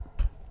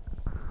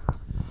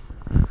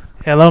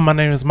Hello, my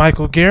name is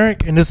Michael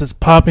Garrick, and this is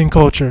Popping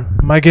Culture.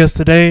 My guest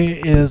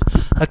today is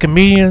a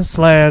comedian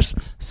slash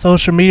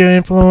social media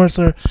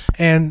influencer,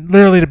 and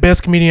literally the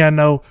best comedian I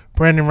know,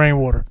 Brandon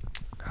Rainwater.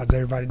 How's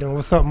everybody doing?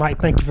 What's up, Mike?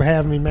 Thank you for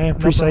having me, man.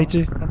 Appreciate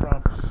you. No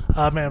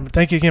problem. Man,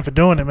 thank you again for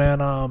doing it, man.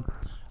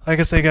 Like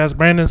I say, guys,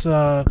 Brandon's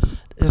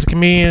is a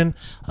comedian.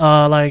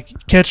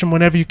 Catch him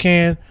whenever you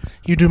can.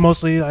 You do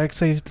mostly, like I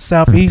say, the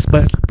Southeast,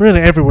 but really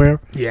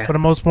everywhere for the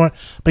most part.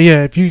 But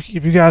yeah, if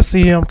you guys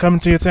see him coming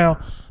to your town,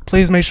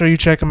 please make sure you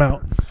check him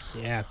out.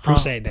 Yeah,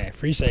 appreciate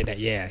that.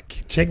 Yeah,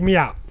 check me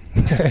out.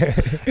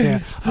 Yeah.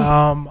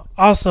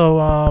 Also,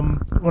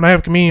 when I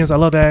have comedians, I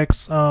love to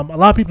ask. A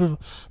lot of people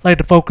like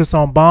to focus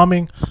on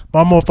bombing,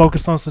 but I'm more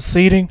focused on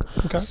succeeding.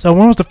 Okay. So,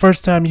 when was the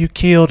first time you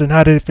killed, and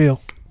how did it feel?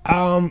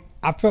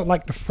 I felt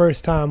like the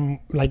first time,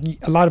 like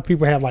a lot of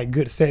people have like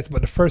good sets,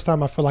 but the first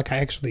time I felt like I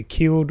actually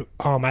killed,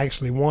 I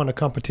actually won a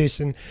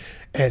competition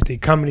at the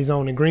Comedy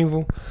Zone in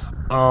Greenville,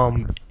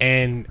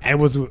 and it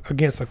was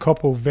against a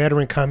couple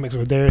veteran comics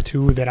were there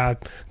too that I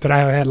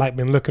had like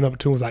been looking up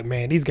to. Was like,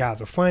 man, these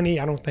guys are funny.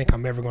 I don't think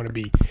I'm ever going to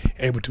be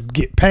able to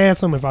get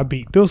past them. If I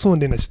beat this one,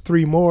 then it's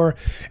three more.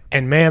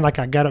 And man, like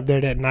I got up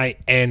there that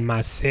night, and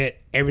my set,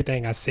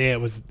 everything I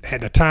said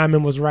the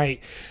timing was right.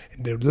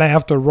 The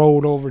laughter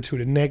rolled over to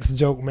the next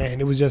joke, man.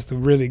 It was just a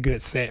really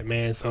good set,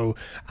 man. So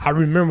I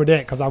remember that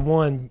because I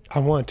won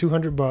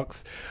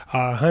 $200,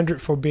 $100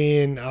 for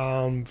being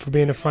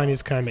the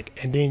funniest comic,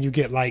 and then you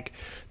get like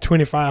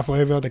 25 for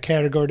every other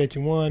category that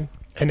you won.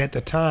 And at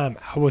the time,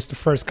 I was the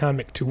first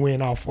comic to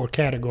win all 4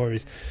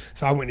 categories,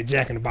 so I went to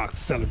Jack in the Box to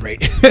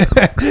celebrate.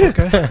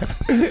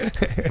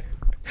 Okay.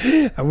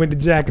 I went to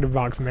Jack in the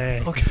Box,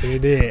 man. Okay. Sure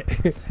did.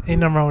 Ain't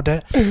nothing wrong with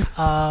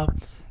that.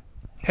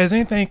 Has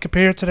anything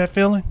compared to that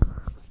feeling?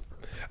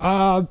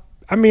 I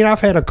mean, I've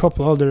had a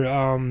couple other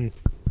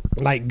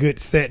like good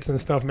sets and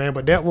stuff, man,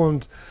 but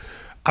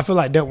I feel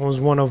like that one's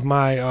one of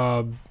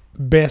my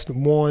best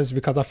ones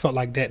because I felt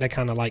like that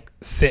kind of like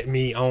set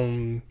me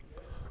on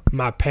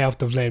my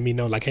path of letting me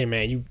know like, hey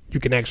man, you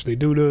can actually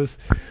do this,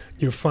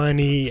 you're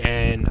funny,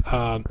 and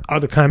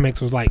other comics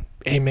was like,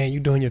 hey man,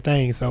 you doing your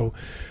thing. So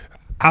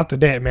after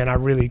that, man, I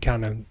really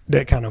kind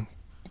of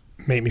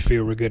made me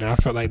feel real good, and I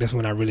felt like that's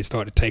when I really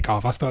started to take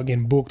off. I started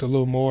getting booked a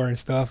little more and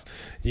stuff.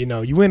 You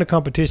know, you win a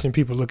competition,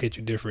 people look at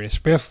you different,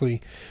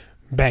 especially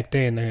back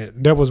then.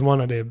 That was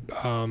one of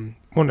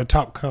the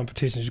top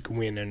competitions you could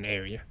win in the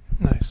area.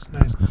 Nice.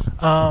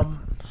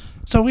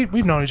 So we've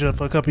known each other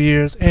for a couple of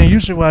years, and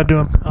usually what I do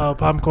in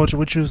pop culture,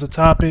 we choose a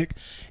topic,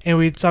 and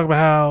we talk about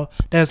how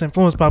that's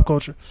influenced pop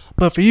culture.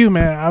 But for you,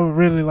 man, I would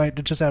really like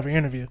to just have an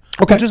interview.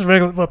 Okay. Just a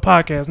regular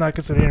podcast, not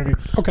considered an interview.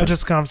 Okay. But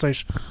just a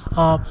conversation.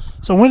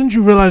 So when did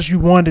you realize you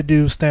wanted to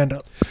do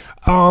stand-up?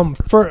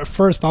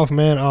 First off,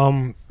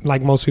 man,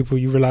 like most people,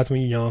 you realize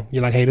when you're young,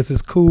 you're like, hey, this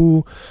is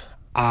cool.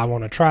 I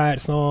want to try it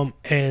some.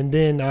 And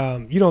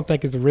then you don't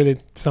think it's really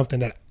something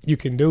that you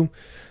can do,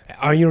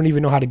 or you don't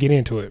even know how to get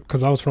into it,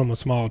 because I was from a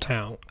small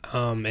town.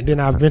 And then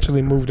I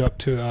eventually moved up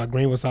to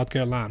Greenville, South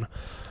Carolina,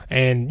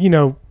 and, you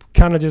know,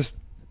 kind of just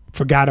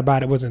forgot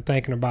about it, wasn't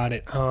thinking about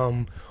it.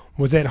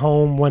 Was at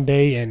home one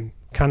day and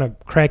kind of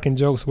cracking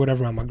jokes,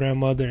 whatever, on my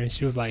grandmother, and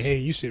she was like, hey,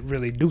 you should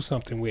really do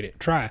something with it.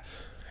 Try.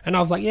 And I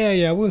was like,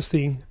 yeah, we'll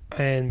see.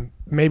 And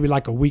maybe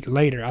like a week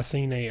later, I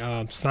seen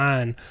a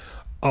sign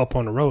up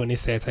on the road, and it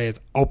says, hey, it's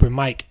open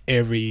mic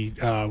every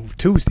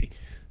Tuesday.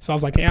 So I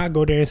was like, hey, I'll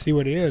go there and see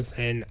what it is.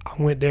 And I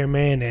went there,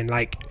 man, and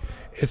like,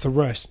 it's a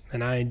rush.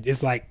 And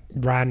it's like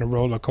riding a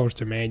roller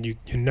coaster, man. You're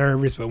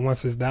nervous, but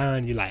once it's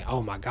done, you're like,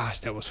 oh my gosh,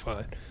 that was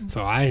fun.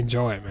 So I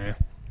enjoy it, man.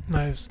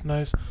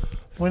 Nice.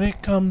 When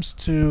it comes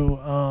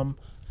to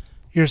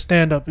your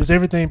stand-up, is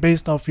everything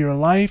based off your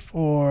life,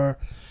 or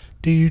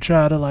do you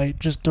try to like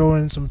just throw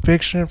in some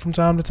fiction from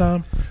time to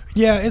time?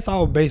 Yeah, it's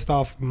all based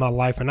off my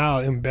life, and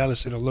I'll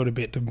embellish it a little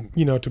bit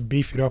to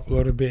beef it up a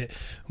little bit.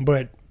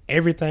 But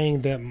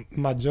everything that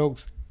my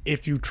jokes,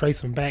 if you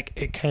trace them back,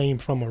 it came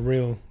from a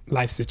real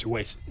life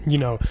situation. You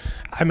know,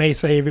 I may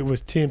say if it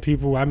was 10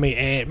 people, I may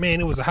add,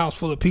 man, it was a house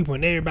full of people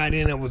and everybody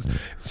in there was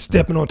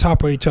stepping on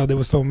top of each other. There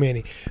was so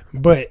many.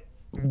 But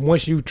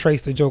once you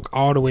trace the joke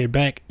all the way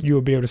back,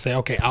 you'll be able to say,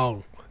 okay,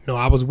 oh, no,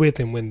 I was with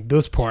him when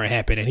this part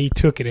happened, and he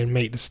took it and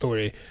made the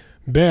story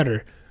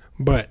better.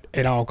 But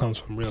it all comes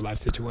from real life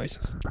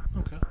situations.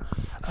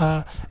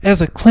 Okay.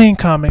 As a clean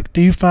comic,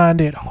 do you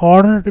find it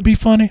harder to be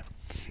funny?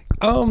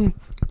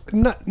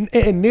 Not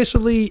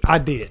initially, I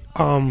did,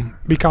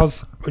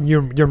 because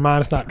your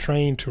mind is not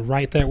trained to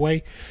write that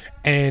way,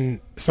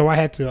 and so I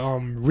had to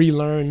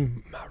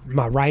relearn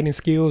my writing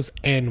skills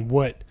and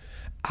what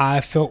I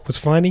felt was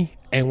funny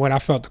and what I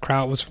felt the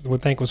crowd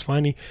would think was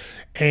funny.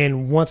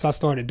 And once I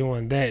started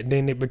doing that,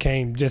 then it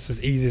became just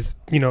as easy as,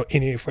 you know,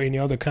 for any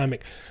other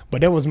comic.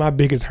 But that was my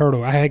biggest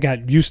hurdle. I had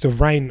got used to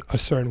writing a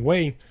certain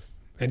way,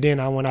 and then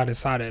when I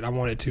decided I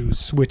wanted to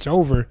switch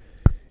over,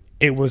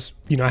 it was,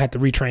 you know, I had to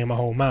retrain my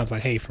whole mind. I was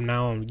like, hey, from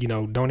now on, you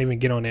know, don't even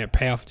get on that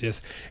path.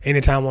 Just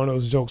anytime one of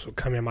those jokes would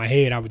come in my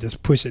head, I would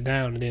just push it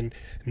down. And then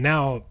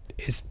now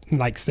it's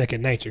like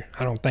second nature.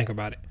 I don't think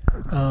about it.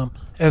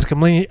 As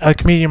a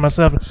comedian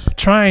myself,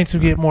 trying to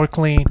get more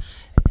clean,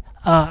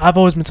 I've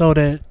always been told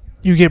that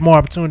you get more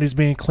opportunities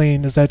being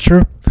clean. Is that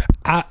true?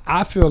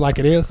 I feel like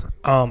it is.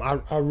 I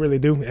really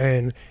do.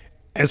 And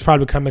there's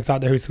probably comics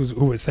out there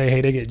who would say,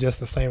 hey, they get just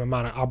the same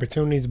amount of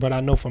opportunities. But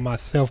I know for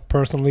myself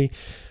personally,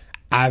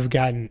 I've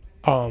gotten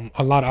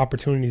a lot of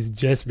opportunities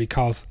just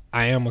because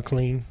I am a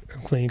clean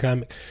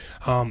comic.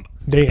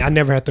 I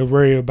never have to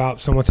worry about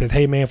someone says,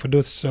 hey man, for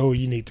this show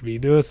you need to be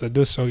this, or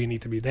this show you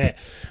need to be that,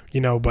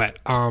 but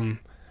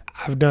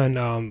I've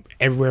done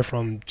everywhere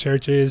from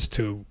churches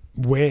to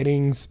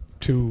weddings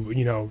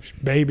to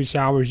baby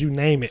showers, you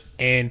name it.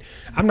 And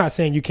I'm not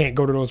saying you can't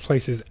go to those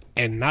places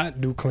and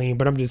not do clean,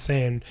 but I'm just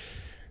saying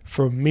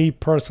for me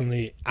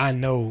personally, I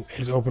know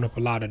it's opened up a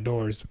lot of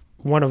doors.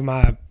 One of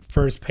my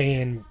first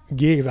paying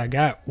gigs I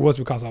got was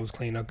because I was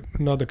clean.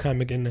 Another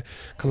comic in the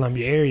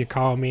Columbia area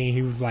called me and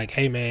he was like,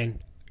 hey man,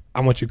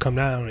 I want you to come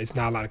down. It's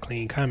not a lot of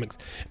clean comics.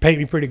 Paid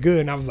me pretty good.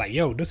 And I was like,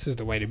 yo, this is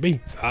the way to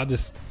be. So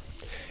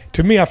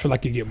to me, I feel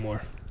like you get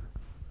more.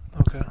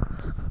 Okay.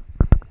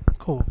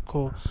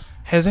 Cool.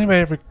 Has anybody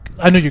ever,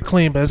 I know you're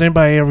clean, but has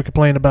anybody ever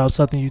complained about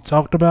something you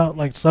talked about,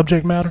 like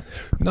subject matter?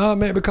 No,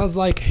 man, because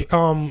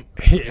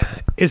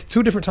it's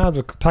two different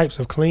types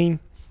of clean.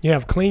 You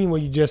have clean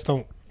where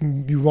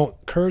you won't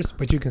curse,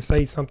 but you can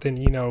say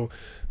something,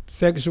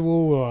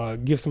 sexual or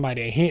give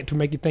somebody a hint to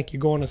make you think you're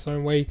going a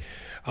certain way.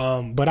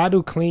 But I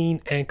do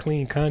clean and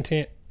clean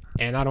content,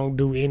 and I don't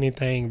do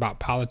anything about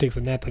politics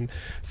or nothing.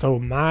 So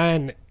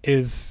mine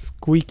is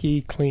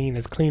squeaky clean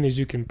as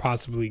you can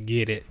possibly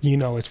get it,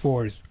 as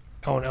far as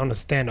on a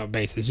stand-up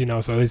basis,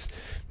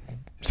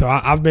 so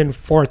I've been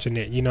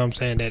fortunate, what I'm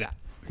saying, that,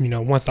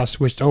 once I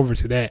switched over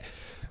to that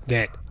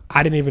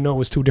I didn't even know it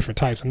was two different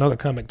types. Another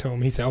comic told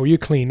me, he said, oh, you're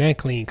clean and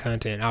clean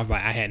content. I was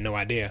like, I had no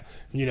idea,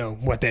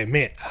 what that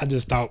meant. I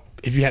just thought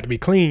if you had to be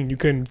clean, you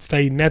couldn't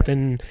say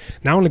nothing.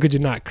 Not only could you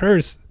not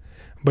curse,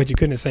 but you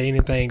couldn't say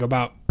anything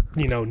about,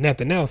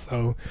 nothing else.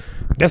 So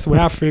that's the way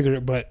I figured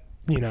it. But,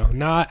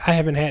 I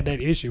haven't had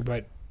that issue.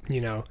 But,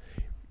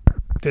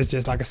 that's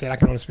just, like I said, I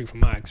can only speak from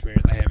my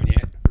experience. I haven't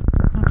yet.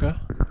 Okay.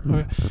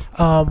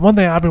 One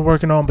thing I've been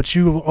working on, but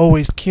you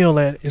always kill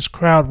at, is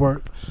crowd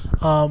work.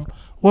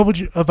 What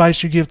would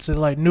advice you give to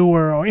like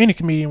newer or any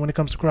comedian when it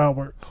comes to crowd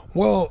work?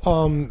 Well,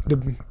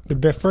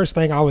 the first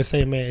thing I always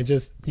say, man, is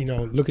just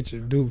look at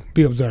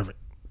be observant,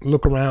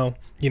 look around.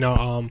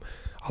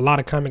 A lot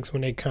of comics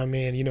when they come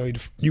in,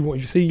 you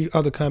see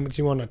other comics,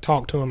 you want to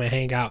talk to them and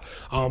hang out,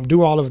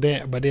 do all of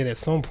that, but then at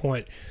some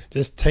point,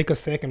 just take a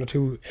second or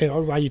two,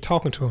 and while you're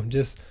talking to them,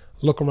 just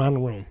look around the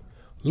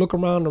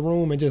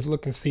room and just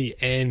look and see.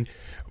 And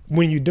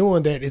when you're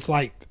doing that, it's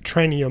like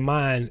training your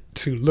mind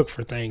to look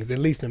for things, at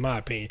least in my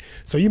opinion.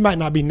 So you might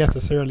not be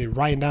necessarily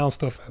writing down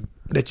stuff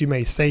that you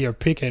may say or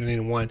pick at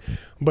anyone,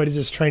 but it's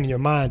just training your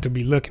mind to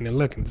be looking and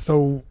looking.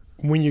 So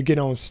when you get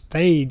on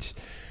stage,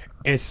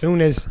 as soon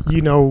as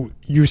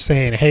you're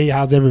saying, hey,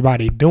 how's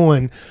everybody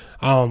doing,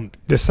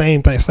 the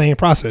same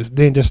process,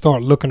 then just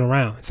start looking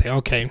around and say,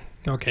 okay,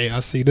 I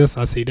see this,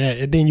 I see that.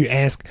 And then you're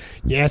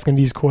asking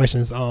these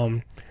questions,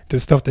 the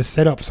stuff to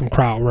set up some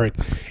crowd work.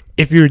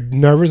 If you're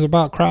nervous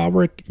about crowd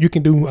work, you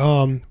can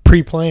do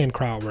pre-planned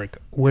crowd work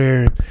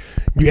where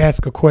you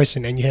ask a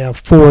question and you have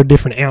 4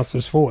 different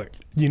answers for it.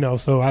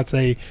 So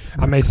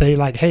I may say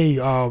like, hey,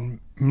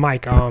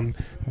 Mike,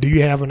 do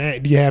you have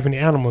any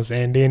animals?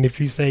 And then if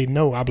you say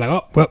no, I'll be like,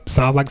 oh, well,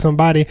 sounds like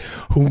somebody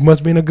who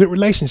must be in a good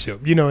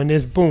relationship, and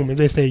this boom. If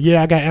they say,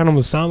 yeah, I got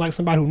animals, sound like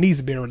somebody who needs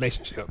to be in a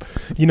relationship,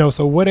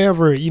 so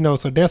whatever,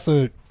 so that's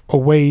a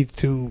way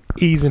to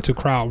ease into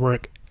crowd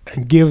work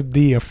and give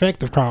the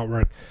effect of crowd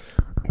work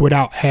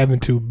without having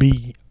to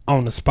be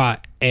on the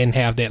spot and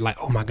have that like,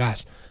 oh my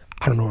gosh,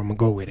 I don't know where I'm gonna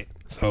go with it.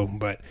 So,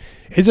 but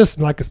it's just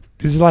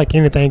like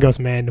anything else,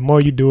 man. The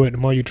more you do it, the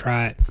more you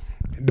try it,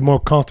 the more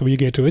comfortable you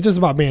get to it. It's just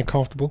about being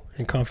comfortable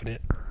and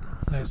confident.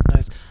 Nice.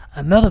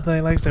 Another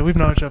thing, like I said, we've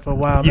known each other for a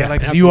while, yeah, man.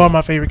 Like I said, you are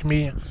my favorite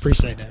comedian.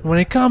 Appreciate that. When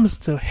it comes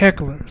to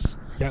hecklers,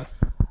 yeah,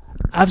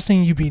 I've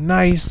seen you be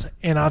nice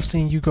and I've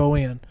seen you go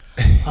in.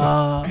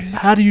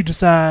 How do you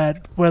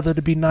decide whether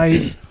to be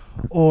nice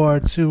or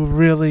to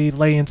really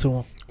lay into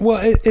them? Well,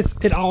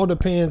 it all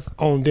depends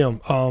on them.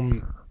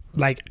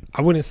 Like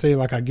I wouldn't say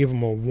like I give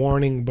them a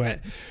warning, but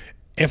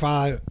if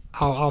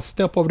I'll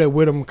step over there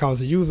with them,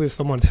 because usually if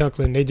someone's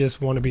heckling, they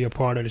just want to be a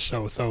part of the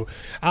show. So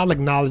I'll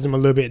acknowledge them a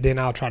little bit, then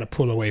I'll try to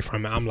pull away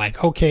from it. I'm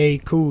like, okay,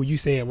 cool, you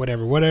said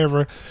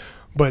whatever.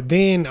 But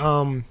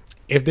then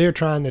if they're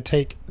trying to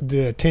take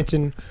the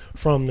attention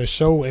from the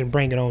show and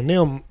bring it on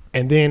them,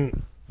 and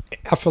then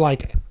I feel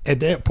like at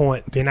that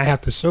point, then I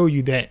have to show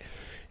you that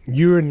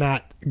you're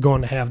not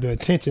going to have the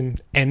attention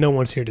and no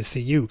one's here to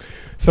see you.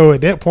 So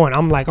at that point,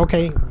 I'm like,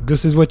 okay,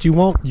 this is what you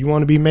want. You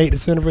want to be made the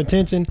center of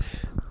attention.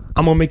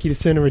 I'm going to make you the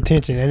center of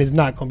attention, and it's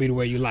not going to be the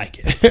way you like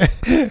it.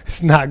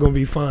 It's not going to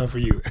be fun for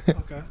you.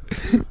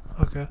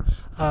 Okay.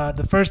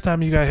 The first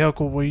time you got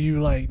heckled, were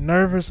you like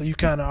nervous, or you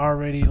kind of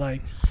already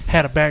like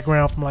had a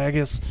background from like I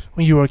guess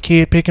when you were a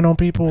kid picking on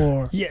people,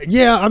 or?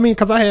 Yeah. I mean,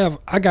 cause I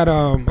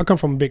come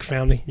from a big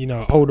family. You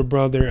know, older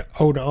brother,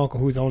 older uncle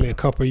who's only a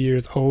couple of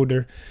years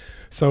older,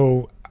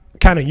 so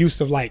kind of used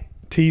to like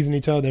teasing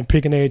each other and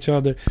picking at each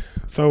other.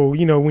 So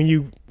you know, when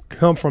you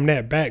come from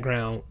that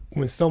background,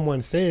 when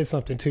someone says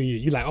something to you,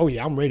 you're like, oh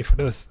yeah, I'm ready for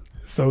this.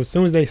 So as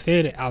soon as they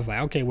said it, I was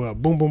like, okay, well,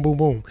 boom, boom, boom,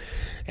 boom.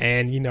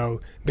 And, you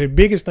know, the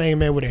biggest thing,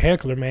 man, with a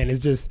heckler, man, is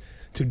just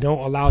to don't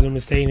allow them to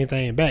say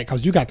anything back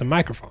because you got the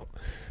microphone.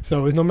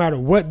 So it's no matter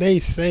what they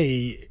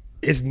say,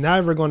 it's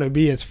never going to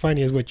be as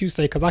funny as what you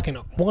say because I can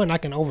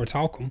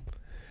overtalk them.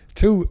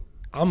 Two,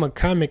 I'm a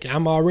comic.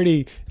 I'm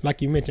already,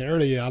 like you mentioned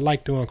earlier, I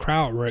like doing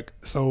crowd work.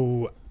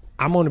 So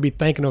I'm going to be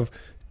thinking of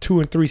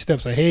 2 and 3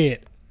 steps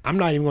ahead. I'm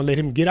not even going to let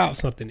him get out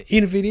something.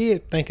 Even if he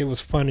did think it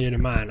was funnier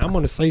than mine, I'm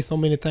going to say so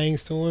many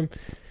things to him,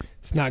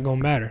 it's not going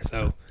to matter.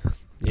 So,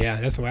 yeah,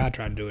 that's the way I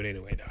try to do it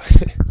anyway,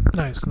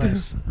 though. Nice.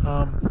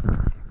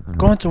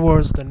 Going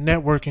towards the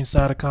networking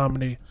side of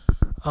comedy,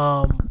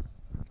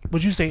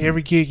 would you say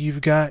every gig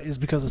you've got is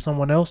because of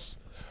someone else?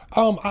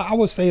 I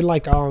would say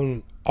like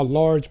a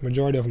large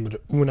majority of them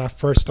when I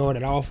first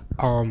started off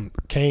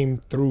came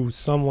through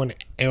someone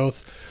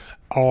else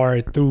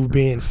or through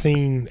being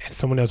seen and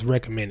someone else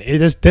recommended.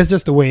 That's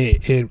just the way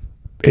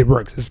it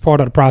works. It's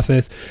part of the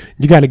process.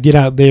 You got to get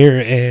out there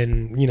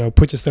and, you know,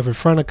 put yourself in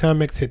front of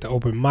comics, hit the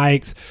open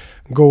mics,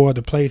 go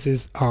other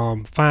places,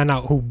 find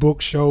out who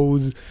book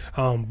shows,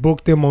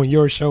 book them on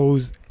your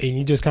shows, and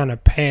you just kind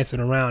of pass it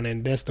around,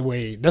 and that's the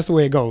way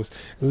it goes.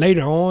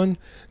 Later on,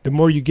 the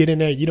more you get in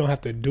there, you don't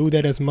have to do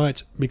that as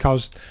much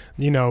because,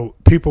 you know,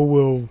 people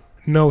will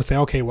say,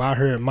 okay, well, I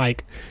heard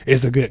Mike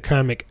is a good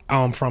comic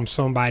from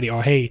somebody,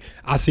 or hey,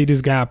 I see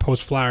this guy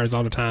post flyers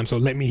all the time, so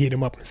let me hit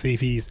him up and see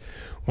if he's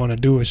want to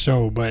do a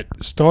show. But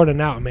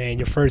starting out, man,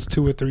 your first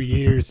 2 or 3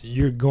 years,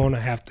 you're going to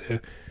have to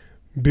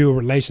build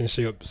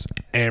relationships,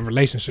 and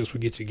relationships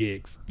will get you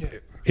gigs,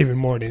 even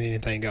more than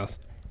anything else.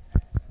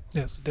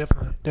 Yes,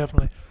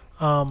 definitely.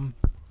 When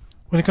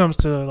it comes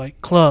to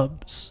like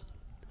clubs,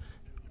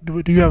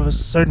 do you have a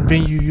certain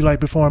venue you like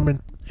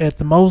performing at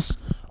the most,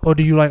 or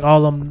do you like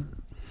all of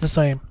them the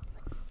same?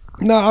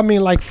 No, I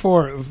mean like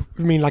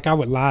I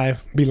would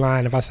be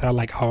lying if I said I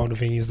like all the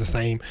venues the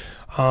same.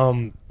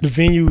 The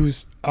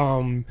venues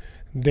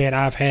that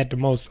I've had the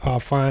most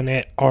fun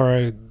at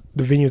are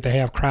the venues that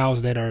have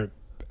crowds that are,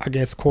 I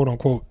guess, quote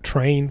unquote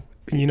trained.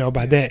 You know,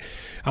 by that,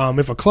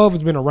 if a club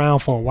has been around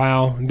for a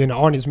while, then the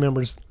audience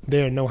members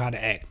there know how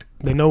to act.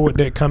 They know what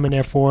they're coming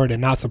there for. They're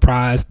not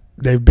surprised.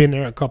 They've been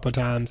there a couple of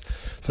times.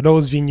 So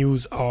those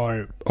venues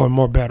are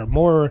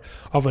more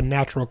of a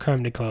natural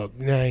comedy club.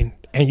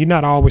 And you're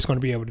not always going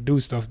to be able to do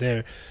stuff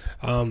there.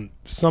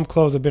 Some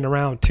clubs have been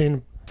around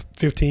 10,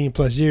 15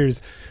 plus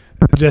years.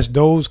 Just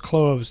those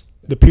clubs,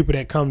 the people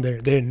that come there,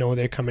 they know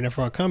they're coming there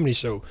for a comedy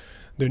show.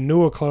 The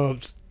newer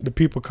clubs, the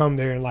people come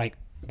there and like,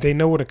 they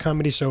know what a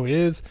comedy show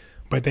is,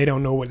 but they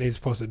don't know what they're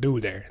supposed to do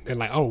there. They're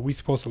like, oh, we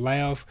supposed to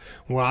laugh?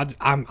 Well,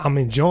 I'm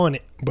enjoying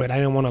it, but I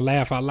didn't want to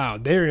laugh out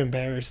loud. They're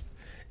embarrassed,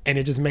 and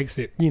it just makes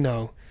it, you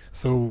know.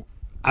 So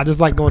I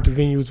just like going to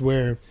venues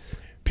where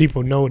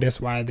people know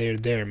that's why they're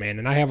there, man.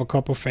 And I have a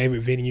couple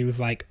favorite venues,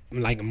 like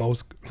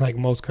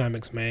most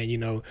comics, man. You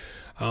know,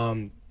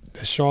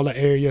 the Charlotte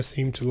area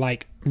seem to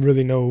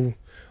really know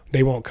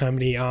they want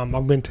comedy.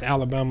 I've been to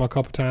Alabama a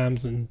couple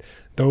times, and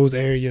those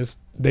areas,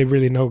 they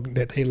really know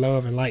that they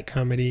love and like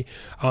comedy.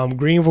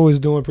 Greenville is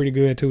doing pretty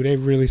good too. They're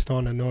really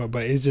starting to know it,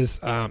 but it's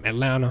just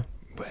Atlanta.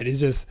 But it's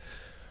just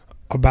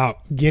about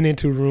getting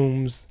into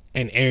rooms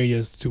and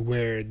areas to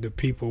where the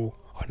people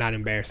are not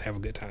embarrassed to have a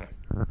good time.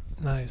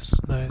 Nice.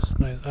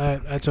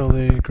 I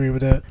totally agree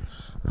with that.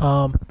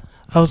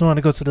 I also want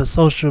to go to the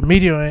social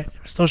media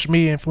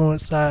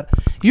influence side.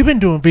 You've been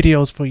doing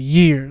videos for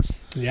years.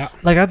 Yeah.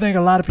 Like, I think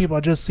a lot of people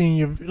are just seeing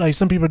you. Like,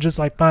 some people are just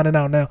like finding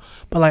out now.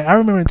 But like, I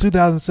remember in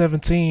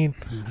 2017,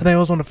 I think it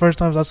was one of the first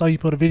times I saw you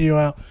put a video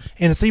out,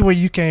 and to see where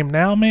you came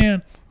now,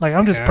 man. Like,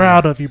 I'm just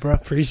proud of you, bro.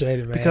 Appreciate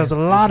it, man. Because a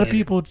lot of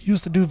people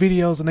used to do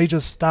videos and they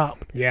just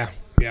stopped. Yeah.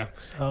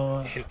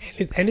 So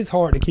and it's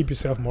hard to keep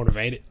yourself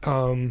motivated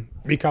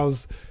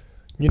because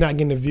you're not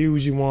getting the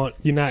views you want,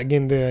 you're not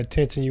getting the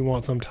attention you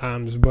want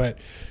sometimes, but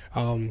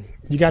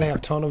you got to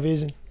have tunnel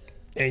vision,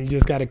 and you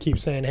just got to keep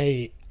saying,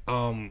 hey,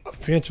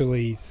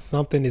 eventually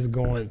something is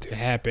going to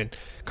happen,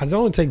 because it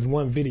only takes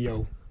one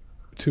video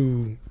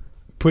to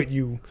put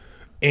you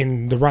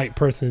in the right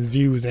person's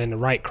views and the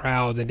right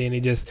crowds, and then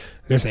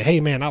they say,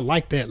 hey man, I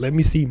like that, let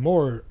me see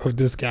more of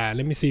this guy,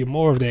 let me see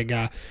more of that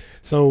guy.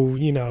 So,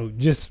 you know,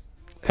 just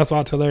that's why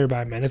I tell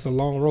everybody, man, it's a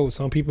long road.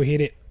 Some people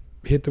hit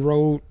the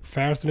road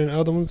faster than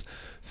other ones.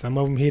 Some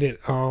of them hit it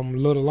a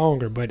little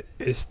longer, but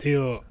it's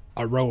still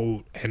a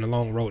road, and a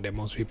long road that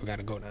most people got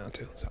to go down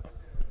to. So,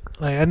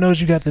 like, I know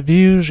you got the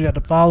views, you got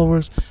the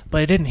followers,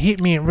 but it didn't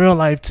hit me in real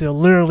life till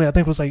literally, I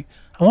think it was like,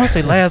 I want to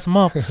say last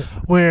month,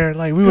 where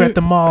like we were at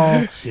the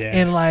mall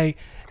and like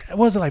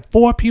was it like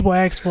 4 people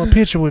asked for a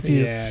picture with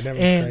you? Yeah, that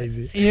was and,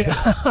 crazy.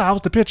 Yeah, I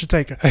was the picture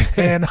taker,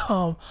 and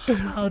I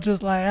was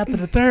just like, after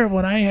the third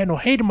one, I ain't had no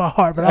hate in my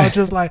heart, but I was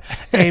just like,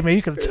 hey man,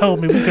 you could have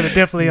told me. We could have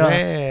definitely.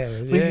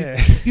 Man, yeah.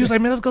 He was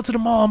like, man, let's go to the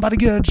mall. I'm about to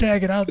get a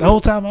jacket. The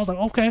whole time I was like,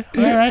 okay,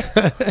 all right.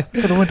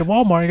 Could have went to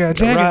Walmart and got a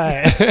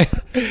jacket.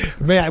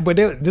 Right. Man, but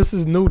this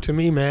is new to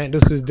me, man.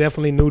 This is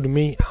definitely new to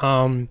me.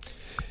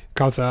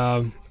 Cause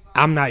I'm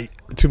not.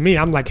 To me,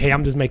 I'm like, hey,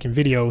 I'm just making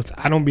videos.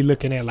 I don't be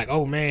looking at like,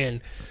 oh man,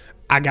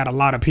 I got a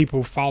lot of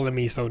people following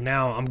me, so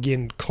now I'm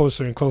getting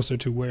closer and closer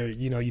to where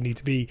you need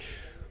to be.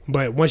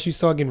 But once you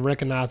start getting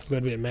recognized a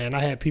little bit, man, I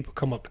had people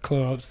come up to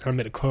clubs. I'm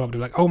at a club. They're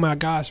like, oh my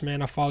gosh,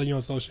 man, I follow you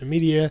on social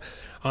media.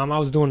 I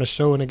was doing a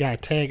show and a guy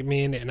tagged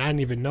me in it, and I didn't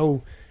even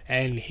know.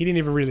 And he didn't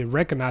even really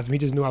recognize me. He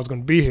just knew I was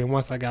going to be here. And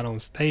once I got on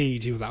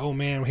stage, he was like, oh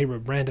man, I'm here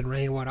with Brandon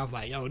Rainwater. I was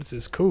like, yo, this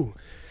is cool.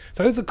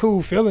 So it's a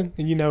cool feeling,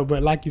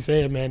 but like you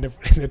said, man,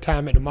 the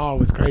time at the mall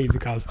was crazy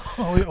because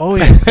oh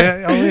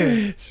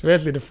yeah,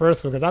 especially the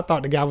first one because I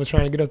thought the guy was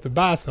trying to get us to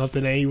buy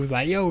something and he was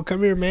like, yo,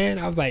 come here, man.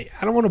 I was like,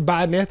 I don't want to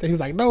buy nothing. He was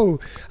like, no,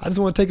 I just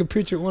want to take a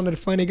picture with one of the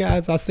funny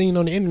guys I seen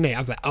on the internet. I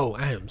was like, oh,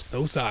 I am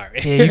so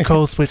sorry. Yeah, you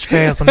code switch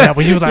fast on that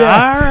one. He was like,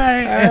 yeah, all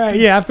right.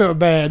 Yeah, I felt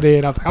bad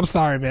then. I was like, I'm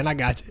sorry, man, I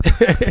got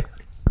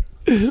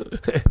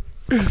you.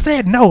 I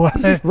said no.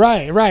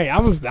 Right. I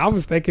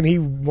was thinking he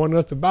wanted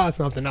us to buy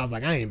something. I was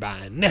like, I ain't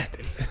buying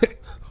nothing.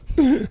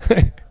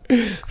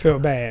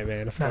 Felt bad,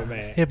 man. I felt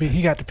bad.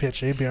 He got the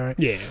picture. He'll be all right.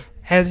 Yeah.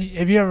 Have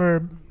you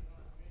ever?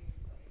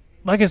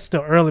 I guess it's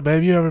still early, but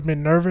have you ever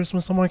been nervous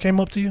when someone came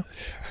up to you?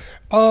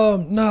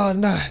 No,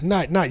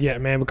 not yet,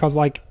 man. Because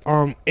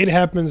it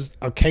happens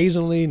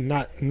occasionally,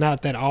 not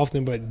that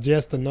often, but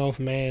just enough,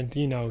 man.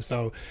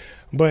 So,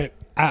 but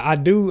I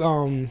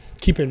do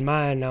keep in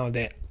mind now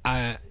that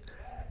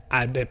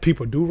that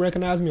people do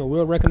recognize me or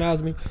will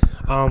recognize me.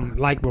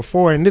 Like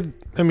before, and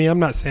I'm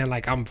not saying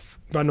like I'm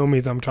by no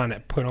means I'm trying to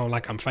put on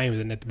like I'm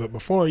famous and that, but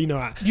before, you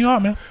are,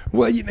 man.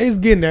 Well, it's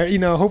getting there,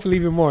 hopefully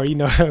even more,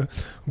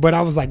 But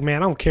I was like,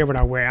 man, I don't care what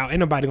I wear out. Ain't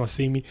nobody gonna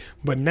see me.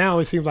 But now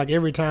it seems like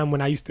every time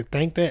when I used to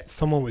think that,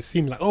 someone would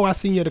see me like, oh, I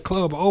seen you at the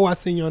club. Or, oh, I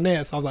seen you on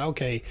that. So I was like,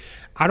 okay,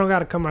 I don't got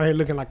to come out here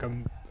looking like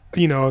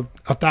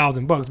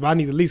 $1,000, but I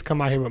need to at least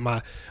come out here with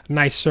my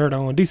nice shirt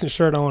on, decent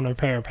shirt on, and a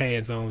pair of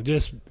pants on,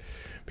 just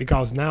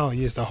because now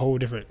it's just a whole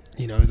different,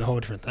 it's a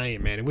whole different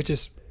thing, man. Which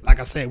is, like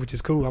I said, which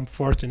is cool. I'm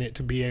fortunate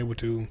to be able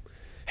to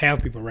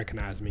have people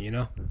recognize me,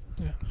 Yeah.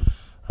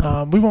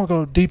 We won't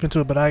go deep into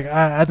it, but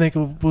I think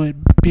it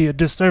would be a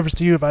disservice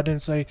to you if I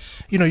didn't say,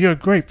 you're a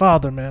great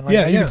father, man.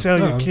 Like, you can tell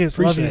your kids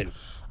love you.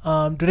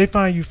 Do they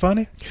find you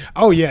funny?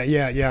 Oh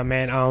yeah,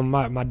 man.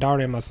 My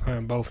daughter and my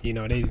son both,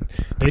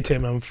 they tell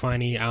me I'm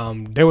funny.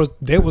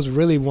 There was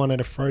really one of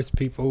the first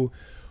people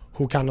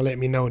who kind of let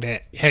me know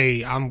that,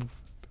 hey, I'm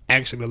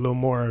actually a little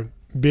more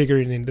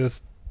bigger than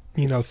this,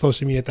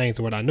 social media things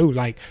or what I knew.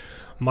 Like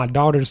my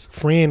daughter's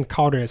friend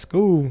called her at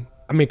school.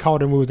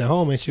 Called her when we was at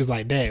home, and she was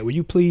like, Dad, will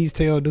you please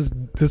tell this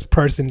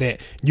person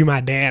that you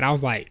my dad? I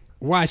was like,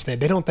 watch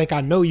that. They don't think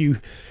I know you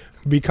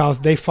because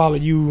they follow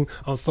you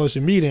on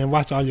social media and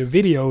watch all your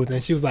videos.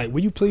 And she was like,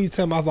 will you please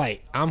tell me? I was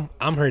like, I'm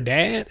her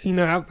dad,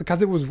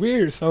 because it was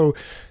weird. So,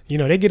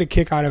 they get a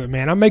kick out of it,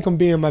 man. I make them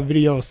be in my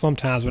videos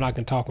sometimes when I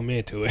can talk them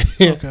into it.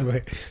 Okay.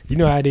 But you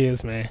know how it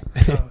is, man.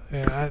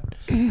 Yeah,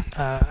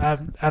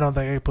 I don't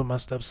think I can put my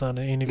stepson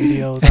in any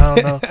videos. I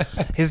don't know.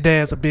 His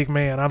dad's a big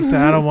man. I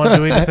don't want to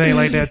do anything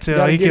like that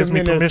till he gives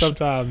me permission.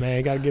 Sometime,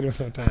 man. Gotta get him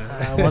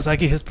sometime. Once I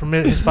get his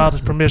father's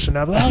permission,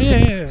 I'll be like,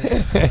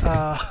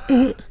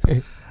 oh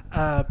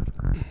yeah.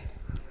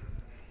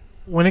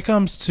 When it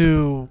comes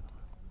to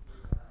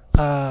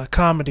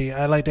comedy,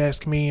 I like to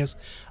ask comedians,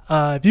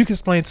 if you can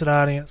explain to the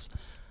audience,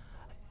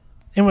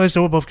 and when they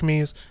say we're both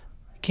comedians,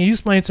 can you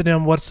explain to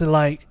them what's it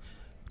like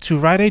to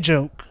write a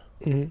joke,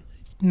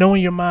 know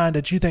in your mind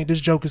that you think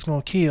this joke is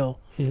going to kill,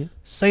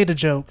 say the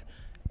joke,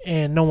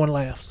 and no one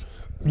laughs?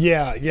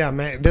 Yeah,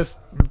 man.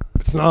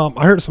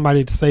 I heard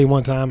somebody say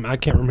one time, I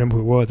can't remember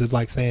who it was, it's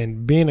like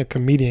saying being a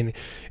comedian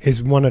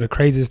is one of the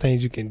craziest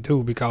things you can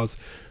do, because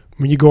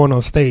when you're going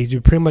on stage,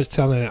 you're pretty much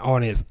telling the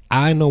audience,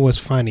 I know what's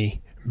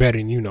funny better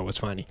than you know what's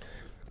funny.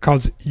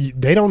 Because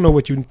they don't know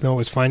what you know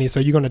is funny, so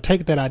you're going to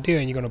take that idea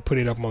and you're going to put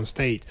it up on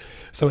stage.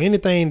 So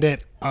anything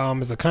that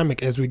as a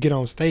comic, as we get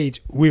on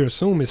stage, we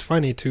assume is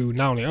funny to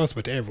not only us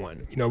but to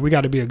everyone. We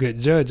got to be a good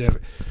judge of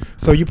it.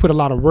 So you put a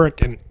lot of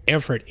work and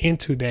effort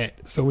into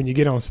that. So when you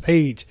get on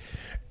stage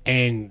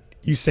and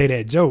you say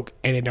that joke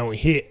and it don't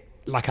hit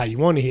like how you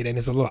want to hit, and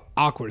it's a little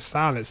awkward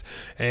silence,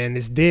 and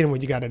it's then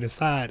when you got to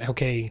decide,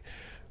 okay,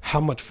 how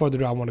much further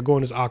do I want to go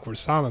in this awkward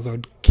silence, or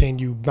can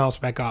you bounce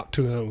back up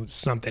to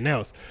something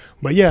else?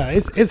 But yeah,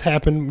 it's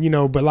happened,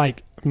 but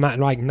like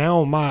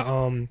now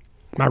my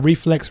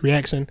reflex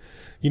reaction,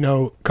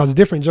 because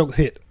different jokes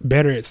hit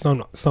better at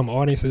some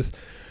audiences.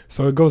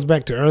 So it goes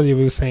back to earlier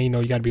we were saying,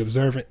 you got to be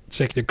observant,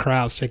 check your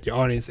crowds, check your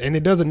audience. And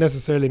it doesn't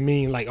necessarily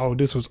mean like, oh,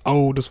 this was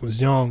old, this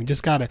was young. You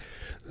just got to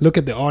look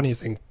at the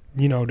audience and,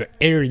 the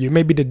area,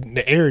 maybe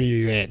the area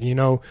you're at,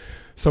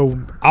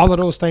 So all of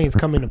those things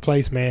come into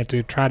place, man,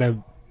 to try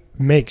to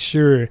make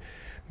sure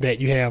that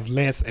you have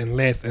less and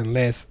less and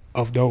less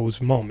of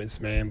those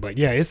moments, man. But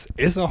yeah,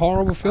 it's a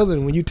horrible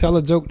feeling when you tell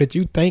a joke that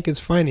you think is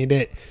funny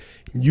that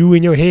you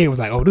in your head was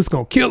like, oh, this is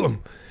gonna kill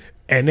him,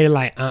 and they're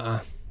like,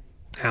 I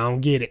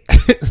don't get it.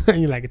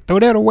 You like, throw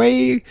that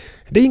away.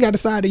 Then you got to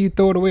decide, do you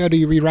throw it away or do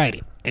you rewrite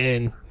it?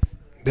 And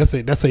that's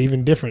an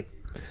even different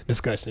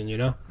discussion, you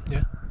know.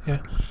 Yeah.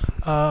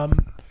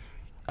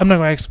 I'm not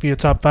gonna ask for your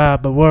top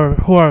 5, but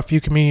who are a few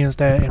comedians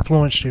that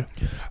influenced you?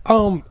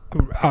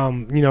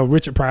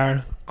 Richard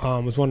Pryor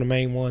was one of the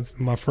main ones,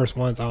 my first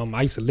ones.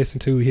 I used to listen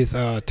to his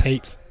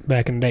tapes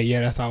back in the day.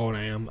 Yeah, that's how old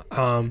I am.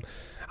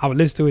 I would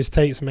listen to his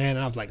tapes, man,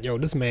 and I was like, yo,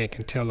 this man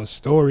can tell a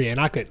story, and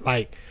I could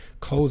like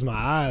close my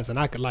eyes and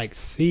I could like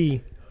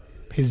see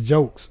his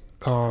jokes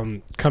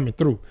coming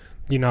through,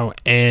 you know.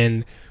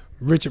 And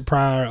Richard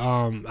Pryor,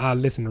 I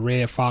listened to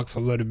Red Fox a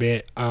little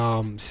bit.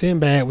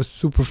 Sinbad was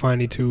super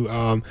funny too.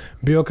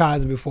 Bill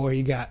Cosby, before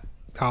he got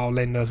all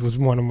letting us, was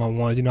one of my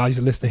ones. You know, I used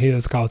to listen to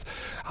his because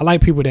I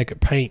like people that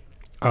could paint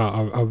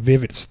a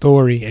vivid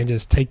story and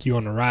just take you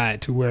on a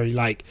ride to where you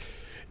like,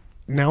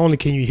 not only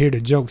can you hear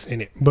the jokes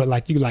in it, but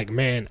like you like,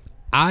 man,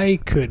 I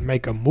could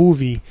make a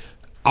movie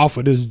off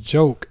of this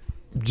joke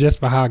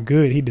just by how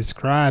good he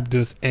described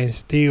us and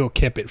still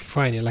kept it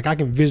funny. Like I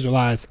can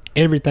visualize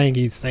everything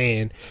he's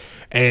saying.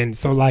 And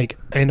so like,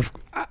 and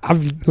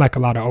I've like a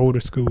lot of older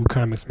school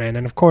comics, man.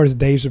 And of course,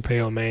 Dave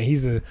Chappelle, man,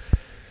 he's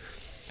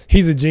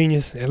a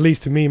genius, at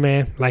least to me,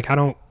 man. Like I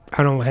don't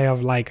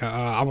have like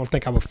I don't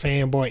think I'm a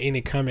fanboy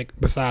any comic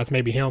besides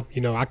maybe him.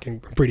 You know, I'm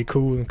pretty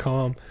cool and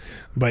calm.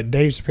 But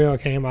Dave Chappelle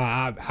came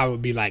out, I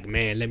would be like,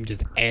 man, let me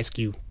just ask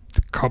you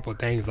a couple of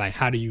things. Like,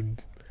 how do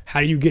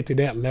you get to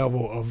that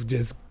level of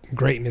just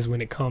greatness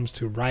when it comes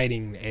to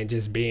writing and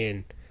just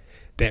being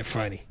that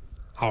funny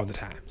all the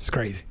time? It's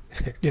crazy.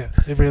 Yeah,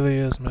 it really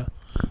is, man.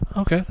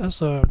 Okay,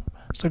 that's a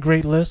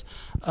great list.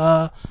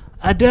 I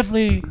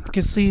definitely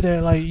can see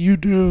that, like, you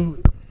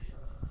do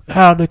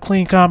how the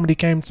clean comedy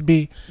came to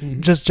be,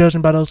 just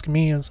judging by those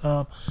comedians.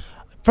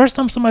 First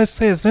time somebody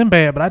said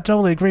Sinbad, but I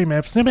totally agree,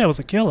 man. Sinbad was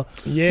a killer.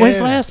 Yeah. Well, his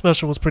last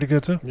special was pretty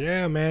good too.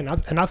 Yeah, man.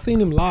 I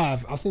seen him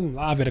live. I seen him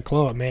live at a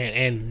club, man.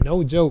 And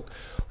no joke,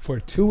 for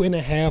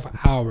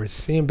 2.5 hours,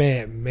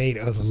 Sinbad made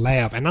us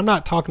laugh. And I'm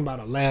not talking about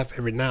a laugh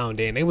every now and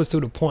then. It was to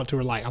the point to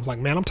where, like, I was like,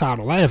 man, I'm tired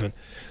of laughing.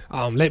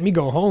 Let me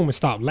go home and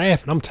stop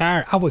laughing. I'm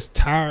tired. I was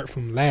tired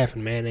from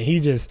laughing, man. And he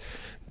just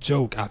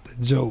joke after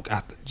joke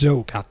after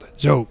joke after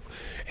joke.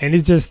 And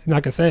it's just,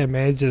 like I said,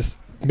 man, it's just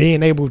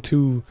being able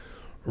to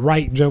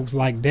write jokes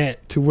like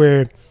that to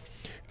where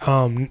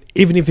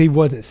even if he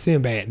wasn't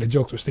Sinbad, the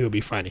jokes would still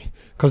be funny.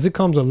 Because it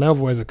comes a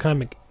level as a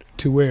comic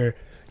to where,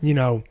 you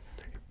know,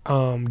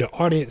 the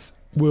audience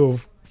will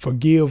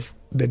forgive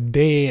the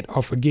dead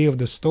or forgive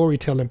the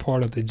storytelling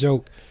part of the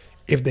joke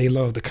if they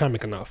love the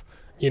comic enough.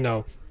 You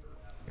know,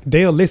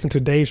 they'll listen to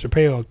Dave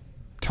Chappelle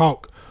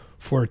talk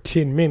for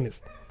 10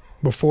 minutes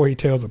before he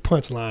tells a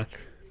punchline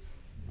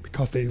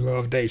because they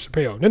love Dave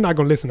Chappelle. They're not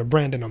going to listen to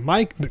Brandon or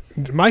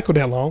Michael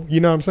that long. You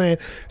know what I'm saying?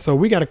 So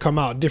we got to come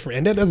out different.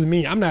 And that doesn't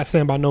mean, I'm not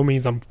saying by no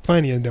means I'm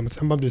funnier than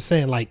them. I'm just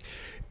saying, like,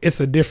 it's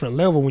a different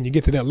level when you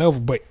get to that level.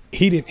 But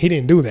he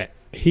didn't do that.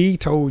 He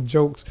told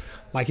jokes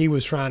like he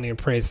was trying to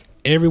impress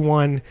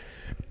everyone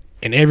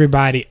and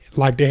everybody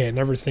like they had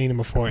never seen him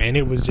before. And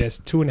it was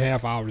just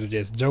 2.5 hours of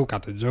just joke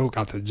after joke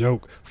after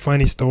joke,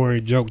 funny story,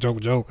 joke.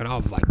 And I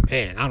was like,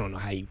 man, I don't know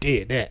how you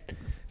did that.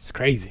 It's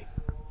crazy.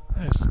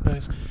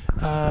 Nice.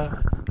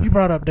 You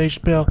brought up Dave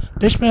Chappelle.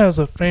 Dave Chappelle has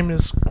a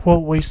famous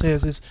quote where he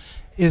says,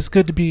 it's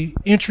good to be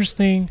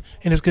interesting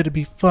and it's good to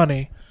be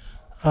funny.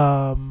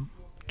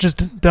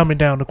 Just dumbing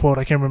down the quote.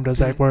 I can't remember the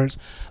exact words.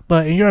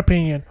 But in your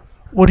opinion,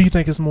 what do you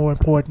think is more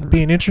important,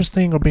 being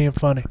interesting or being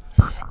funny?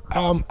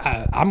 I'm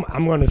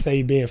going to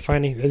say being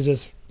funny. It's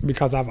just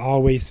because I've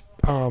always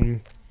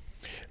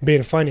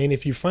been funny. And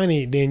if you're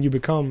funny, then you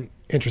become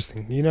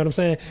interesting. You know what I'm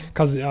saying?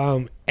 Because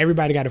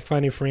everybody got a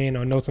funny friend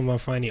or know someone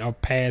funny or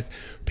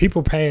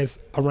people pass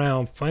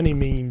around funny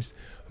memes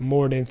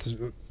more than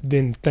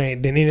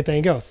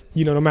anything else.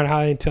 You know, no matter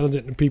how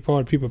intelligent the people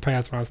are, people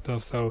pass around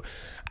stuff. So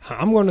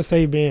I'm going to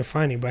say being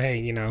funny, but hey,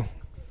 you know,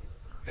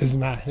 it's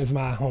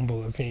my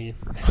humble opinion.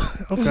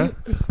 Okay,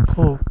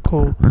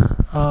 cool.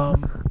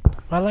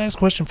 My last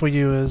question for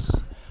you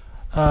is,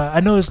 I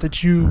noticed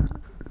that you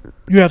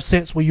have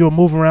sets where you'll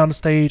move around the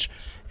stage,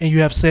 and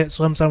you have sets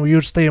sometimes where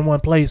you'll stay in one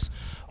place.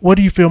 What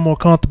do you feel more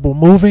comfortable,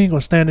 moving or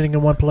standing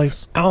in one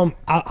place? I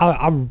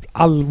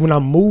when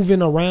I'm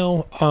moving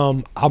around,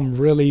 I'm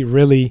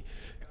really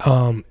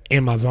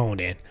in my zone.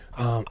 Then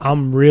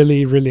I'm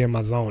really in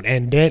my zone,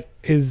 and that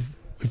is,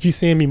 if you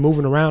see me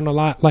moving around a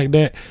lot like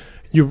that,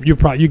 you're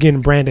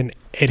getting Brandon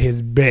at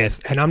his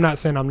best. And I'm not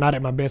saying I'm not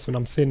at my best when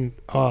I'm sitting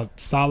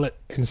solid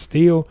and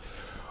still,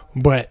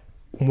 but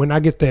when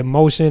I get that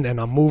motion and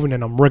I'm moving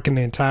and I'm working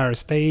the entire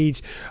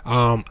stage,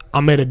 I'm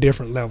at a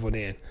different level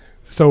then.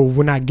 So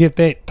when I get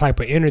that type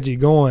of energy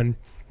going,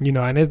 you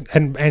know,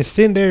 and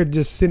sitting there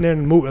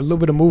and move a little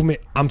bit of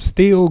movement, I'm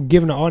still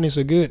giving the audience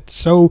a good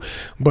show.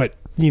 But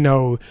you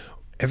know,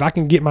 if I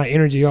can get my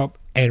energy up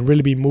and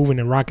really be moving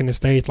and rocking the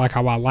stage like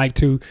how I like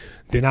to,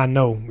 then I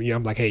know,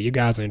 I'm like, hey, you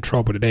guys are in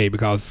trouble today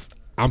because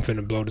I'm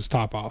finna blow this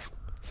top off.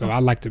 So I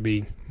like to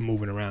be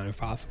moving around if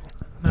possible.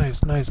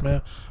 Nice,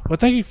 man. Well,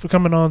 thank you for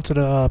coming on to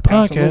the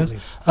podcast. Absolutely.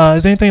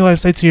 Is there anything you'd like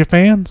to say to your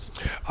fans?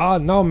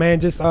 No,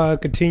 man. Just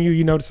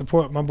continue, to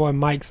support my boy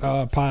Mike's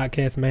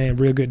podcast, man.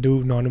 Real good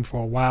dude. Known him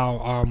for a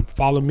while.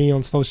 Follow me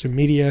on social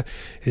media.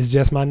 It's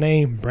just my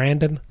name,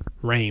 Brandon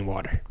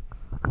Rainwater.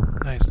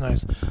 Nice. All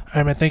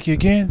right, man. Thank you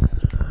again.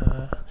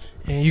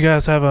 And you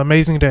guys have an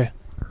amazing day.